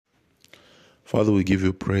Father, we give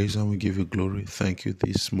you praise and we give you glory. Thank you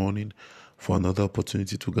this morning for another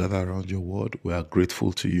opportunity to gather around your word. We are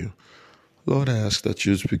grateful to you. Lord, I ask that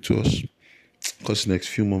you speak to us, cause the next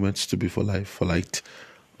few moments to be for life, for light,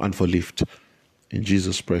 and for lift. In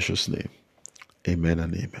Jesus' precious name, amen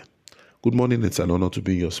and amen. Good morning. It's an honor to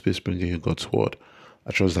be in your space, bringing you God's word.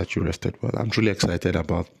 I trust that you rested well. I'm truly excited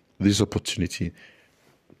about this opportunity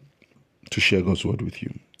to share God's word with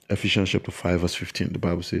you. Ephesians chapter 5 verse 15, the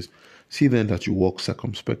Bible says, "See then that you walk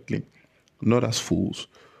circumspectly, not as fools,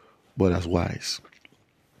 but as wise,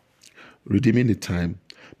 redeeming the time,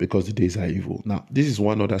 because the days are evil." Now, this is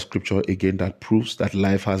one other scripture again that proves that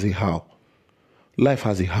life has a how. Life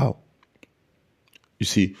has a how. You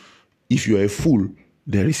see, if you are a fool,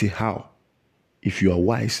 there is a how. If you are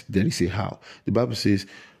wise, there is a how. The Bible says,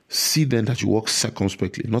 "See then that you walk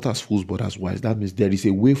circumspectly, not as fools, but as wise." That means there is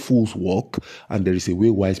a way fools walk and there is a way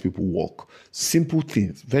wise people walk. Simple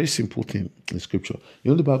things, very simple thing in scripture.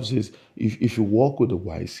 You know, the Bible says, if you walk with the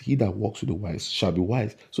wise, he that walks with the wise shall be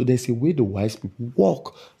wise. So there's a way the wise people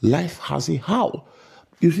walk. Life has a how.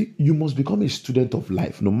 You see, you must become a student of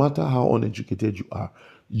life. No matter how uneducated you are,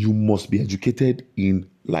 you must be educated in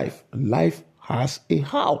life. Life has a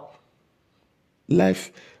how.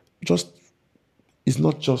 Life doesn't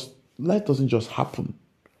just happen.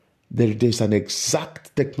 There's an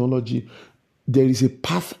exact technology. There is a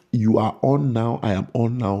path you are on now, I am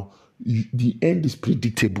on now. The end is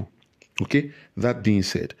predictable. Okay? That being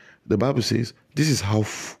said, the Bible says this is how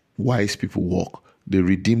wise people walk. They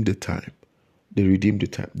redeem the time. They redeem the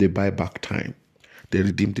time. They buy back time. They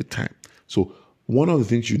redeem the time. So one of the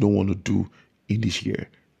things you don't want to do in this year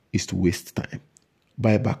is to waste time.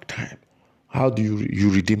 Buy back time. How do you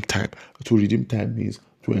redeem time? To redeem time means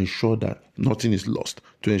to ensure that nothing is lost,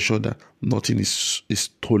 to ensure that nothing is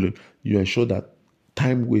stolen. You ensure that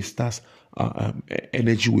time wasters,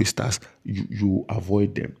 energy wasters, you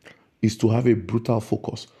avoid them. It's to have a brutal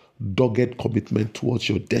focus, dogged commitment towards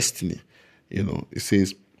your destiny. You know, it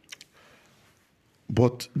says,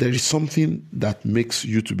 but there is something that makes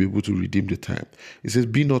you to be able to redeem the time. It says,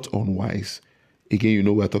 "Be not unwise." Again, you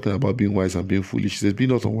know, we're talking about being wise and being foolish. It says, "Be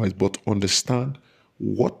not unwise, but understand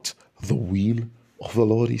what the will of the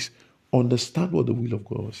Lord is." Understand what the will of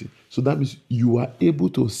God is. So that means you are able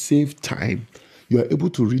to save time. You are able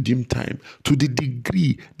to redeem time to the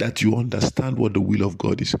degree that you understand what the will of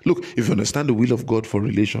God is. Look, if you understand the will of God for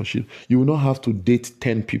relationship, you will not have to date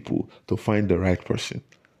 10 people to find the right person.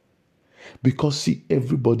 Because see,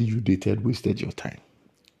 everybody you dated wasted your time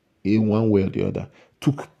in one way or the other,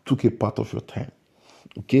 took a part of your time.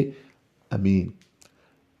 Okay? I mean,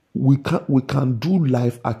 we can do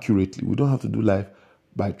life accurately. We don't have to do life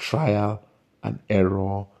by trial and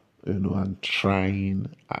error, you know, and trying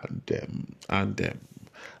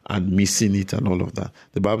and missing it and all of that.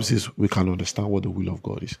 The Bible says we can understand what the will of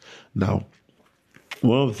God is. Now,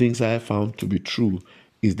 one of the things I have found to be true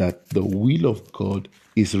is that the will of God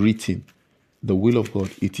is written. The will of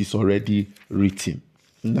God, it is already written.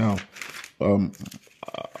 Now,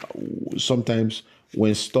 sometimes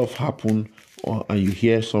when stuff happen and you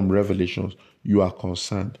hear some revelations, you are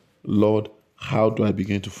concerned. Lord, how do I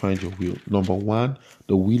begin to find your will? Number one,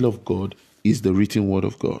 the will of God is the written word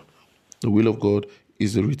of God. The will of God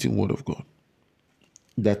is the written word of God.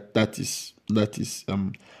 That is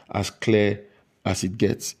as clear as it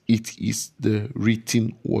gets. It is the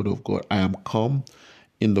written word of God. I am come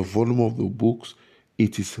in the volume of the books.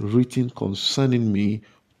 It is written concerning me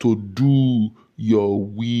to do your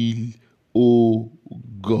will, O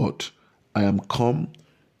God. I am come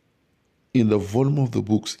in the volume of the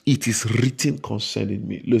books. It is written concerning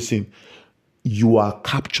me. Listen, you are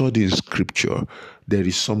captured in scripture. There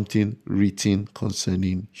is something written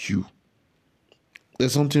concerning you.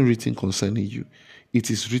 There's something written concerning you. It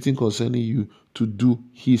is written concerning you to do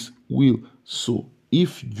his will. So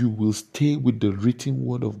if you will stay with the written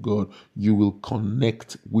word of God, you will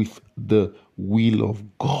connect with the will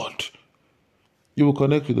of God. You will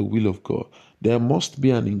connect with the will of God. There must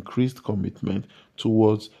be an increased commitment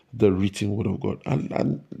towards the written word of God.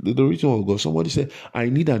 And the written word of God, somebody said, "I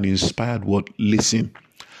need an inspired word." Listen,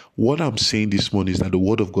 what I'm saying this morning is that the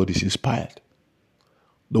word of God is inspired.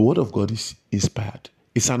 The word of God is inspired.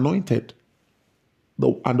 It's anointed.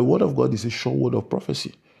 And the word of God is a sure word of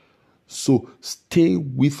prophecy. So stay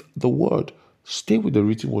with the word. Stay with the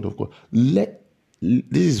written word of God.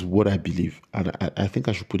 This is what I believe, and I think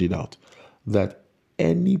I should put it out, that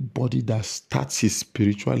anybody that starts his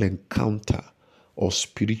spiritual encounter or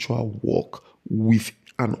spiritual walk with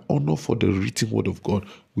an honor for the written word of God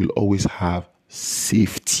will always have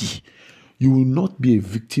safety. You will not be a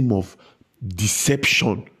victim of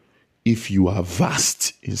deception if you are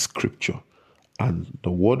vast in scripture. And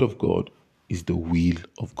the word of God is the will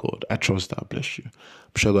of God. I trust that. Bless you.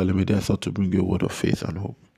 Bishop Alameda, I thought to bring you a word of faith and hope.